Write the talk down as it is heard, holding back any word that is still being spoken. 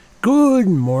Good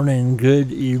morning, good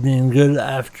evening, good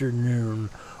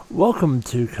afternoon. Welcome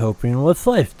to Coping with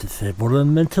Life, Disabled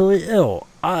and Mentally Ill.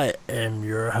 I am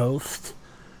your host,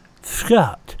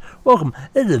 Scott. Welcome.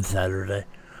 It is Saturday.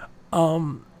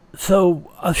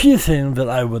 So a few things that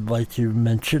I would like to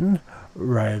mention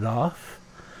right off.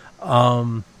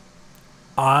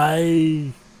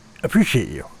 I appreciate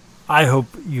you. I hope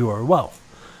you are well.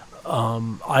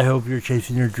 I hope you're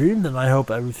chasing your dreams, and I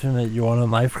hope everything that you want in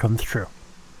life comes true.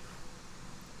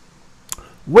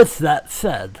 With that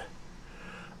said,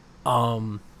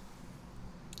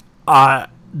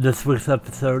 this week's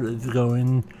episode is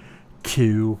going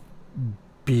to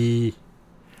be,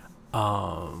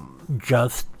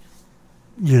 just,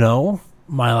 my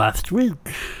last week.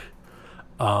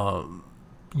 Hopefully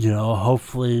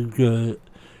good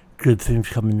things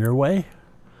coming your way.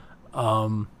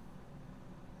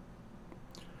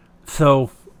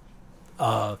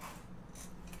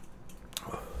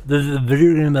 This is a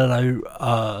video game that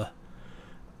I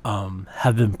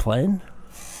have been playing.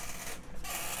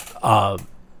 I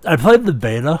played the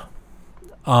beta,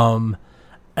 and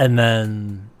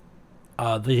then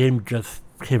the game just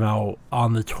came out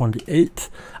on the 28th.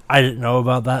 I didn't know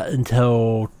about that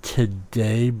until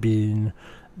today, being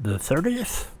the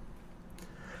 30th.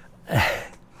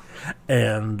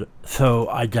 And so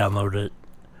I downloaded it,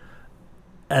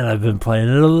 and I've been playing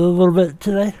it a little bit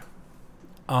today.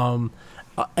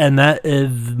 And that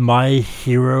is My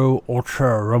Hero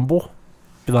Ultra Rumble,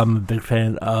 because I'm a big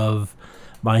fan of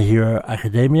My Hero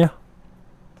Academia.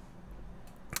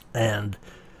 And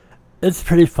it's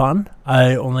pretty fun.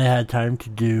 I only had time to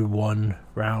do one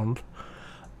round.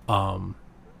 And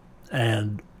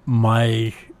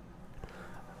my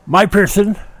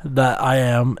person that I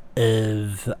am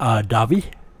is Davi.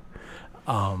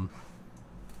 I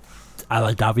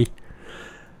like Davi.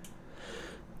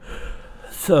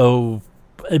 So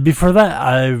before that,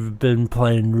 I've been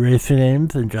playing racing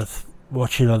games and just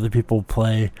watching other people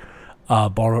play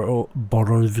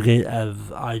Baldur's Gate as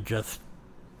I just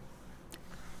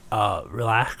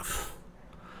relax.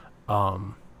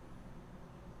 I've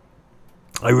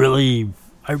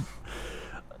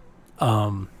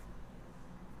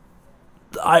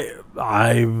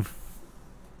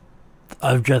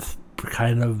just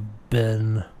kind of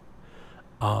been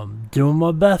doing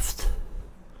my best.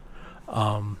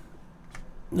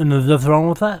 And there's nothing wrong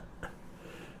with that.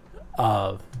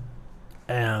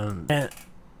 And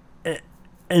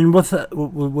with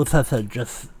that said,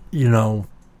 just,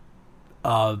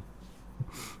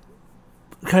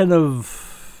 kind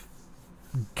of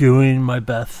doing my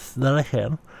best that I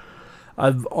can.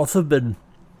 I've also been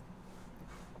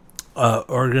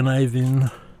organizing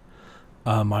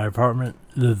my apartment.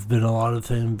 There's been a lot of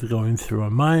things going through my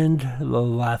mind the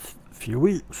last few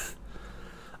weeks.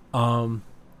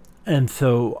 And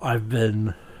so I've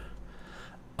been,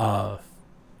 I've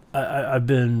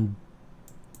been,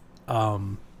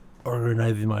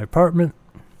 organizing my apartment,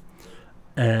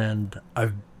 and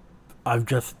I've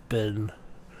just been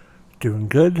doing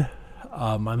good.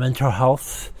 My mental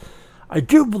health, I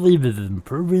do believe, is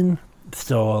improving.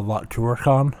 Still a lot to work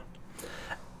on.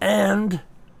 And,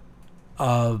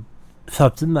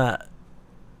 something that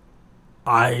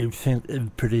I think is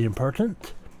pretty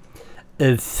important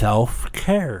is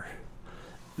self-care.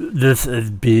 This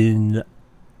is being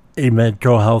a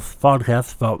mental health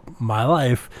podcast about my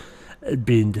life,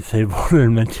 being disabled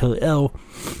and mentally ill.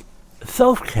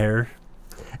 Self-care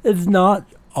is not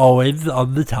always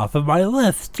on the top of my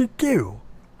list to do.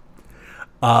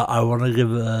 I want to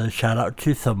give a shout out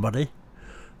to somebody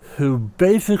who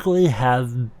basically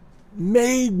has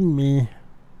made me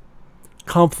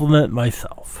compliment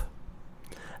myself,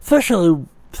 especially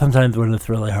sometimes when it's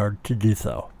really hard to do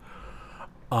so.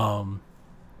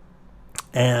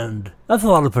 And that's a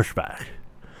lot of pushback.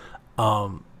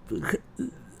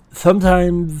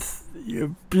 Sometimes,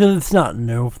 because it's not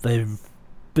new, they've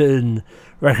been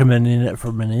recommending it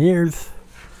for many years.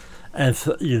 And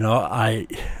so, I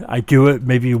do it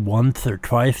maybe once or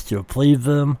twice to please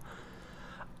them.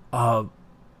 But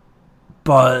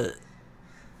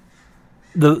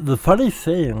the funny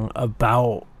thing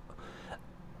about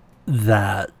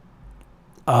that,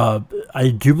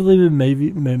 I do believe it may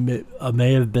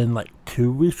have been like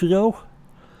 2 weeks ago.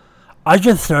 I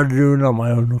just started doing it on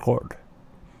my own accord.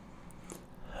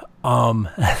 And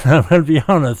I'm gonna be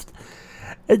honest,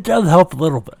 it does help a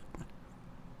little bit.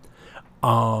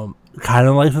 Kind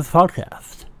of like this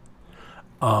podcast.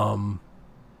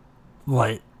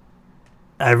 Like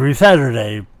every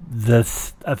Saturday,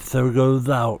 this episode goes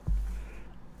out,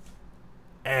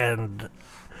 and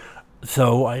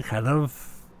so I kind of,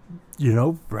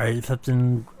 write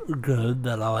something good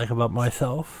that I like about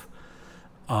myself,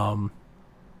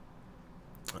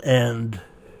 And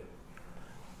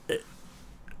it's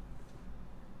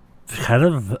kind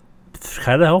of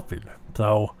helping.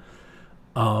 So,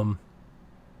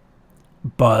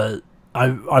 but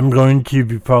I'm going to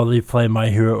be probably playing My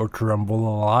Hero or Care Ramble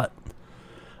a lot.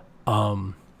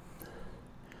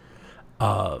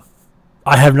 I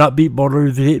have not beat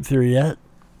Baldur's Gate 3 yet.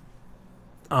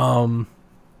 That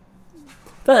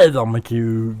is on my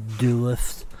to-do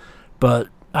list, but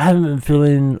I haven't been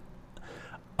feeling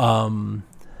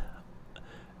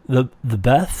the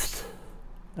best,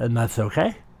 and that's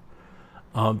okay.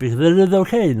 Because it is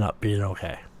okay not being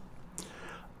okay.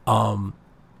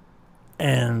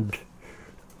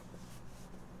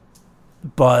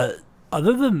 But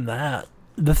other than that,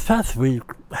 this past week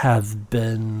has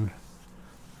been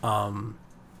kind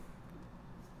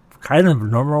of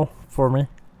normal for me.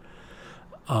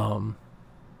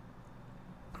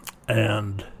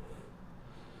 And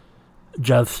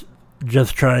just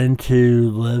trying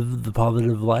to live the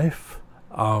positive life.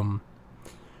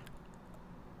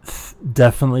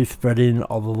 Definitely spreading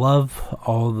all the love,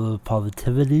 all the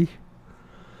positivity.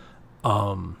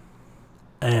 And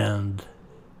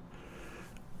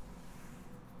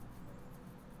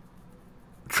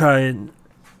trying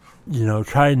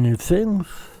new things.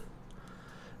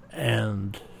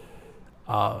 And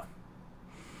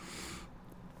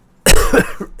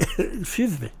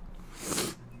excuse me.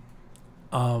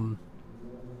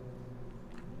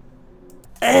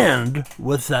 And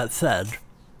with that said,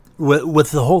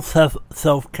 with the whole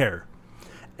self-care,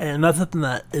 and that's something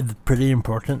that is pretty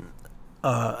important,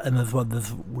 and that's what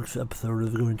this week's episode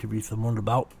is going to be somewhat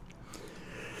about.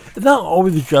 It's not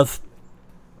always just,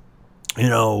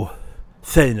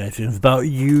 saying nice things about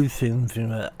you, saying things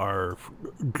that are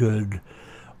good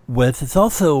with. It's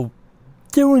also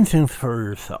doing things for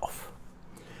yourself.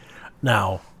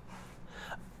 Now,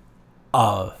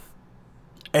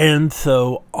 and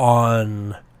so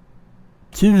on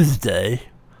Tuesday,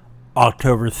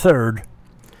 October 3rd,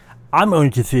 I'm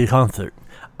going to see a concert.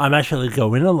 I'm actually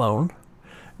going alone.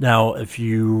 Now, if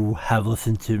you have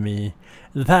listened to me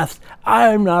in the past,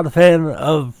 I'm not a fan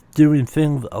of doing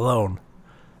things alone,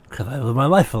 because I live my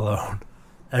life alone.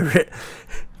 I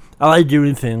like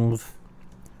doing things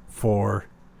for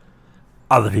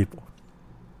other people.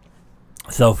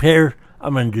 Self-care,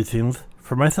 I'm going to do things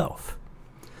for myself.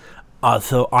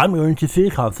 So I'm going to see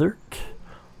a concert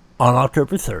on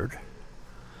October 3rd.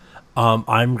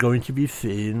 I'm going to be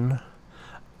seeing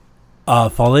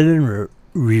Falling in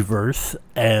Reverse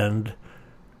and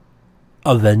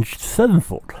Avenged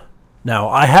Sevenfold. Now,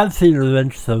 I have seen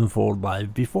Avenged Sevenfold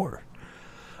live before.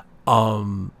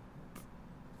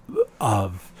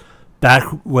 Back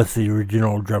with the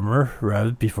original drummer,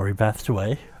 Rev, before he passed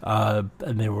away. And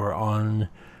they were on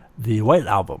the White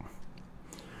Album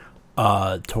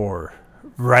tour.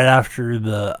 Right after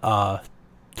the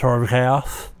Tour of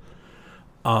Chaos.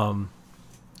 And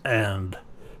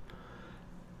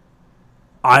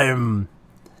I'm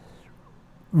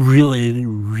really,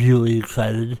 really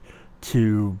excited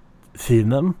to see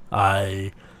them.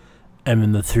 I am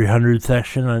in the 300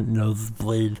 section on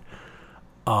Nosebleed.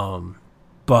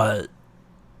 But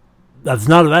that's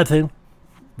not a bad thing.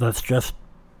 That's just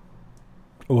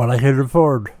what I could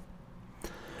afford.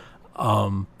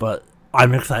 But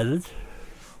I'm excited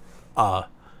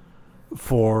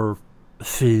for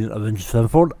seeing Avenged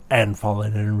Sevenfold and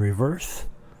Falling in Reverse.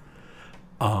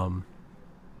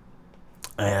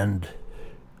 And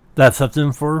that's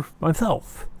something for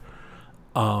myself.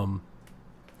 And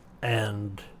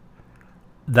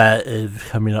that is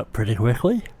coming up pretty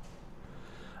quickly.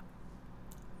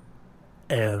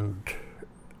 And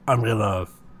I'm gonna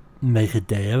make a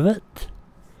day of it.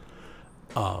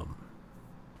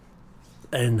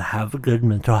 And have a good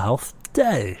mental health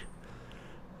day.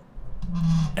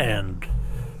 And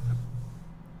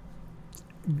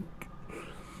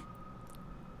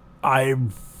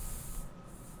I've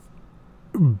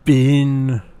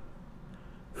been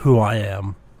who I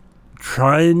am,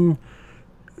 trying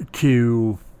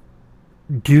to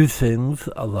do things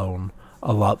alone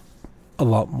a lot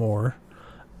more.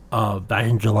 Back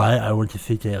in July, I went to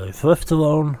see Taylor Swift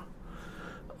alone.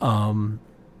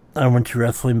 I went to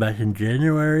wrestling back in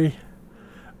January.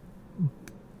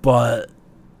 But,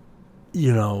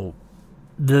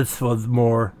 this was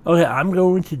more, okay, I'm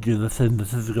going to do this, and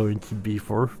this is going to be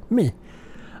for me.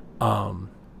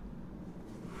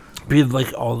 Because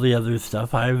like all the other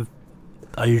stuff, I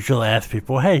usually ask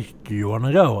people, hey, do you want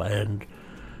to go? And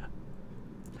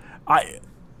I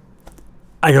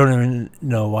don't even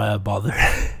know why I bother.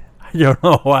 I don't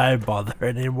know why I bother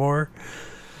anymore.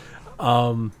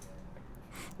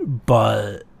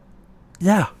 But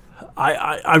yeah,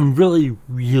 I'm really,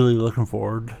 really looking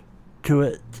forward to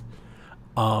it.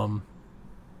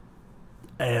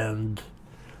 And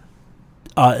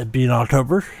it being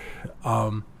October.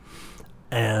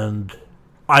 And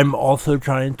I'm also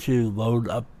trying to load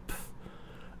up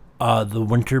the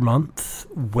winter months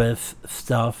with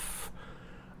stuff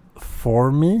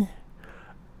for me.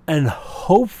 And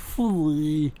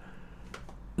hopefully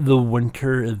the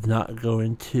winter is not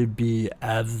going to be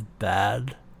as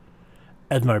bad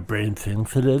as my brain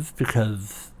thinks it is,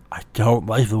 because I don't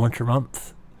like the winter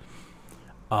months.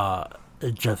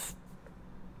 It just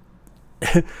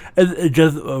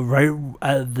right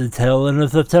at the tail end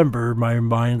of September, my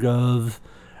mind goes,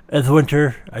 "It's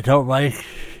winter. I don't like.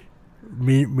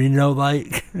 Me no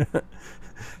like."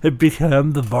 It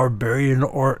became the barbarian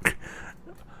orc.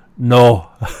 No,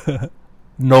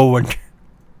 no winter,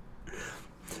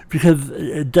 because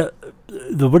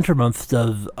the winter months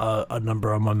does a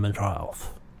number on my mental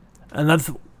health, and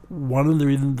that's one of the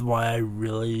reasons why I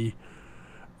really,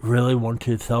 really want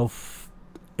to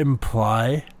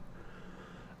self-imply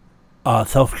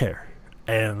self-care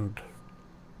and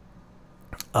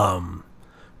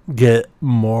get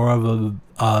more of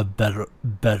a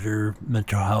better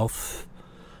mental health,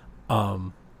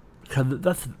 because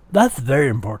that's very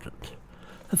important.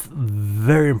 That's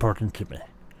very important to me.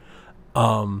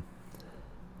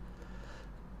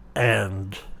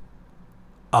 And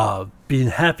being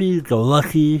happy, go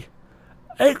lucky,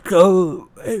 it goes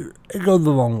a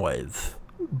long ways.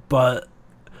 But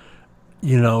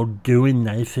doing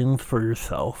nice things for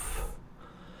yourself,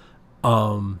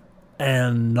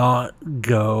 and not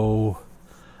go,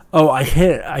 oh, I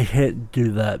can't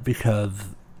do that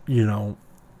because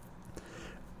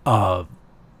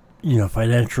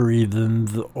financial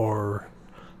reasons or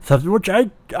something, which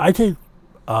I take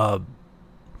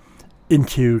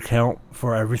into account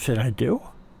for everything I do.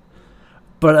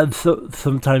 But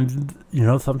sometimes you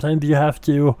have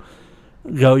to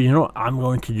go, I'm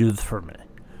going to do this for me.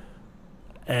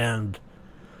 And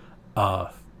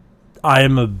I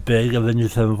am a big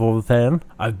Avengers Sevenfold fan.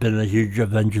 I've been a huge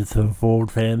Avengers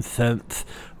Sevenfold fan since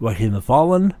Waking the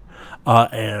Fallen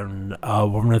and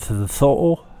Warmness of the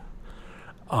Soul.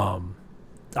 I've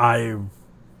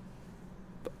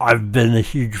been a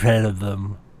huge fan of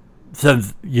them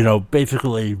since,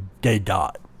 basically day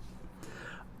dot.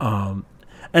 And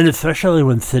especially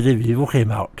when City of Evil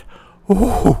came out.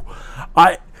 Ooh,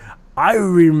 I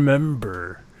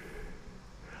remember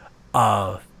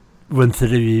when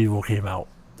City of Evil came out,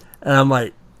 and I'm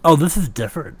like, oh, this is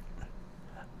different,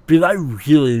 because I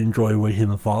really enjoy Waking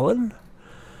the Fallen,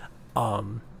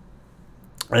 and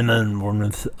then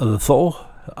Warmness of the Soul,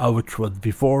 which was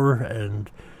before, and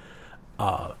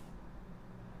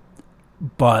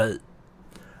but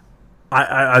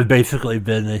I've basically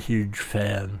been a huge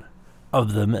fan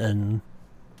of them, and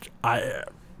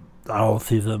I'll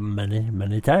see them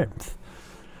many times.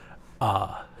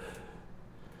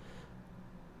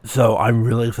 So I'm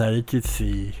really excited to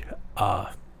see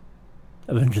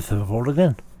Avengers Sevenfold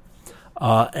again.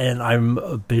 And I'm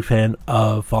a big fan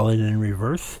of Falling in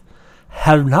Reverse.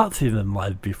 Have not seen them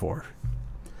live before.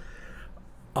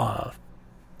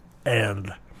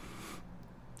 And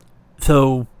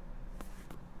so,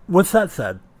 with that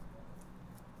said,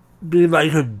 if I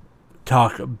could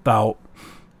talk about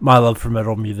my love for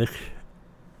metal music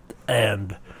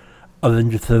and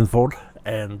Avengers Sevenfold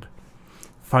and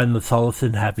find the solace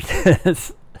in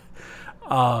happiness.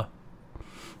 I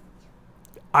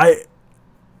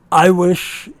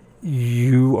wish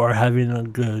you are having a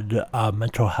good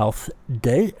mental health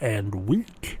day and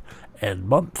week and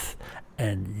month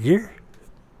and year.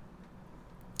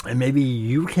 And maybe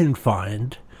you can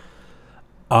find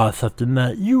something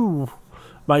that you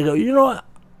might go, you know what?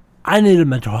 I need a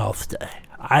mental health day.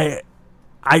 I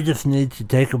just need to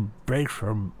take a break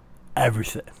from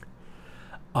everything.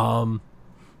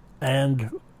 And,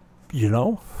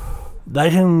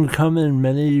 that can come in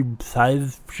many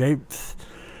size, shapes.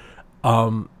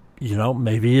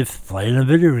 Maybe it's playing a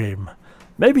video game.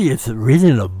 Maybe it's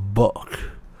reading a book.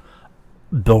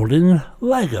 Building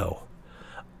Lego.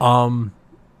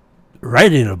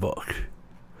 Writing a book.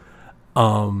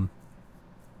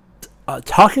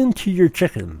 Talking to your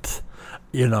chickens.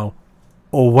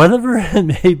 Or whatever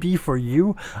it may be for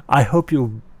you. I hope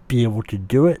you'll be able to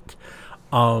do it.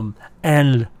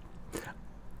 And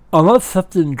unless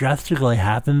something drastically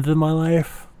happens in my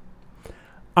life,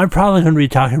 I'm probably going to be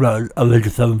talking about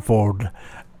Avengers Sevenfold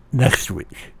next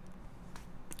week.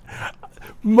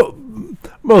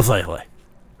 Most likely.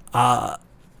 That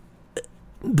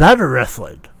or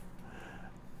wrestling.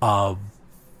 Or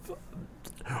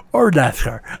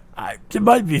NASCAR. It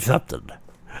might be something.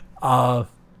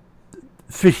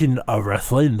 speaking of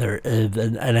wrestling, there is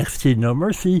an NXT No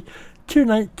Mercy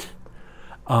tonight.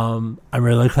 I'm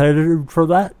really excited for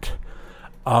that.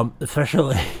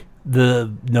 Especially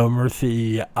the No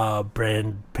Mercy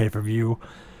brand pay-per-view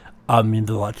means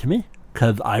a lot to me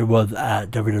because I was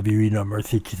at WWE No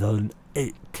Mercy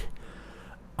 2008.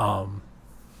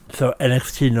 So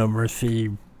NXT No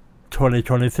Mercy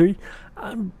 2023,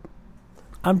 I'm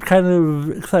kind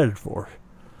of excited for.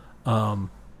 But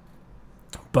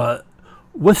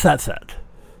with that said,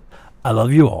 I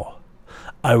love you all.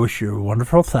 I wish you a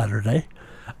wonderful Saturday.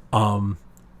 And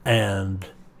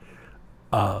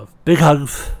big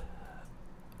hugs.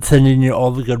 Sending you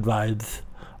all the good vibes,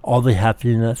 all the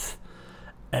happiness,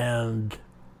 and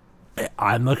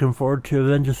I'm looking forward to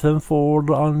Avengers Sevenfold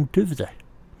on Tuesday.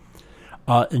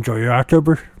 Enjoy your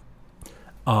October.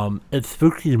 It's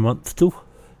spooky month too.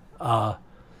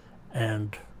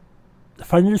 And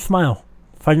find your smile.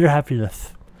 Find your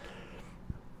happiness.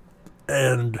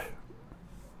 And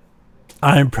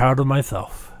I'm proud of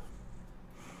myself.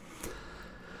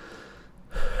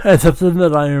 And something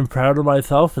that I am proud of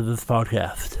myself is this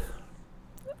podcast.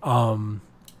 And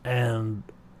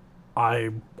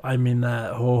I mean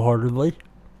that wholeheartedly.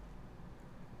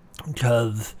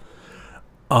 Because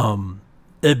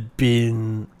it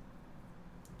being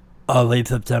late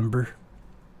September,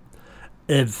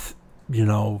 it's,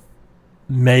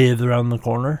 May is around the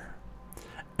corner,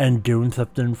 and doing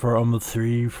something for almost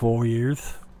 3-4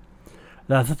 years,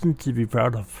 that's something to be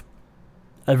proud of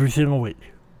every single week.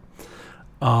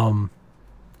 And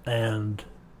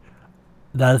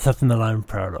that is something that I'm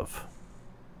proud of,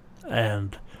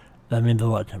 and that means a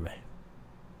lot to me.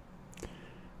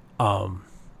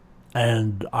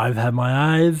 And I've had my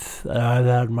highs, and I've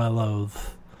had my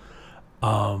lows.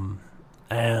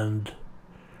 And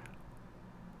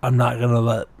I'm not going to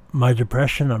let my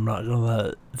depression, I'm not going to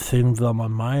let things on my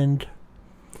mind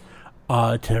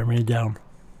tear me down.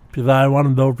 Because I want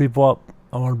to build people up.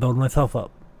 I want to build myself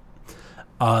up.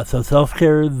 So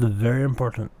self-care is very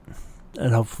important.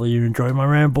 And hopefully you enjoy my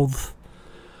rambles.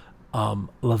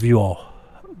 Love you all.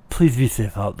 Please be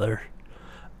safe out there.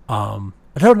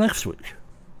 Until next week.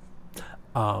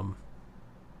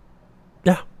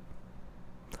 Yeah.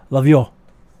 Love you all.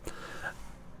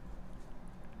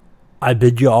 I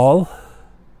bid you all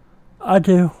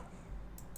adieu.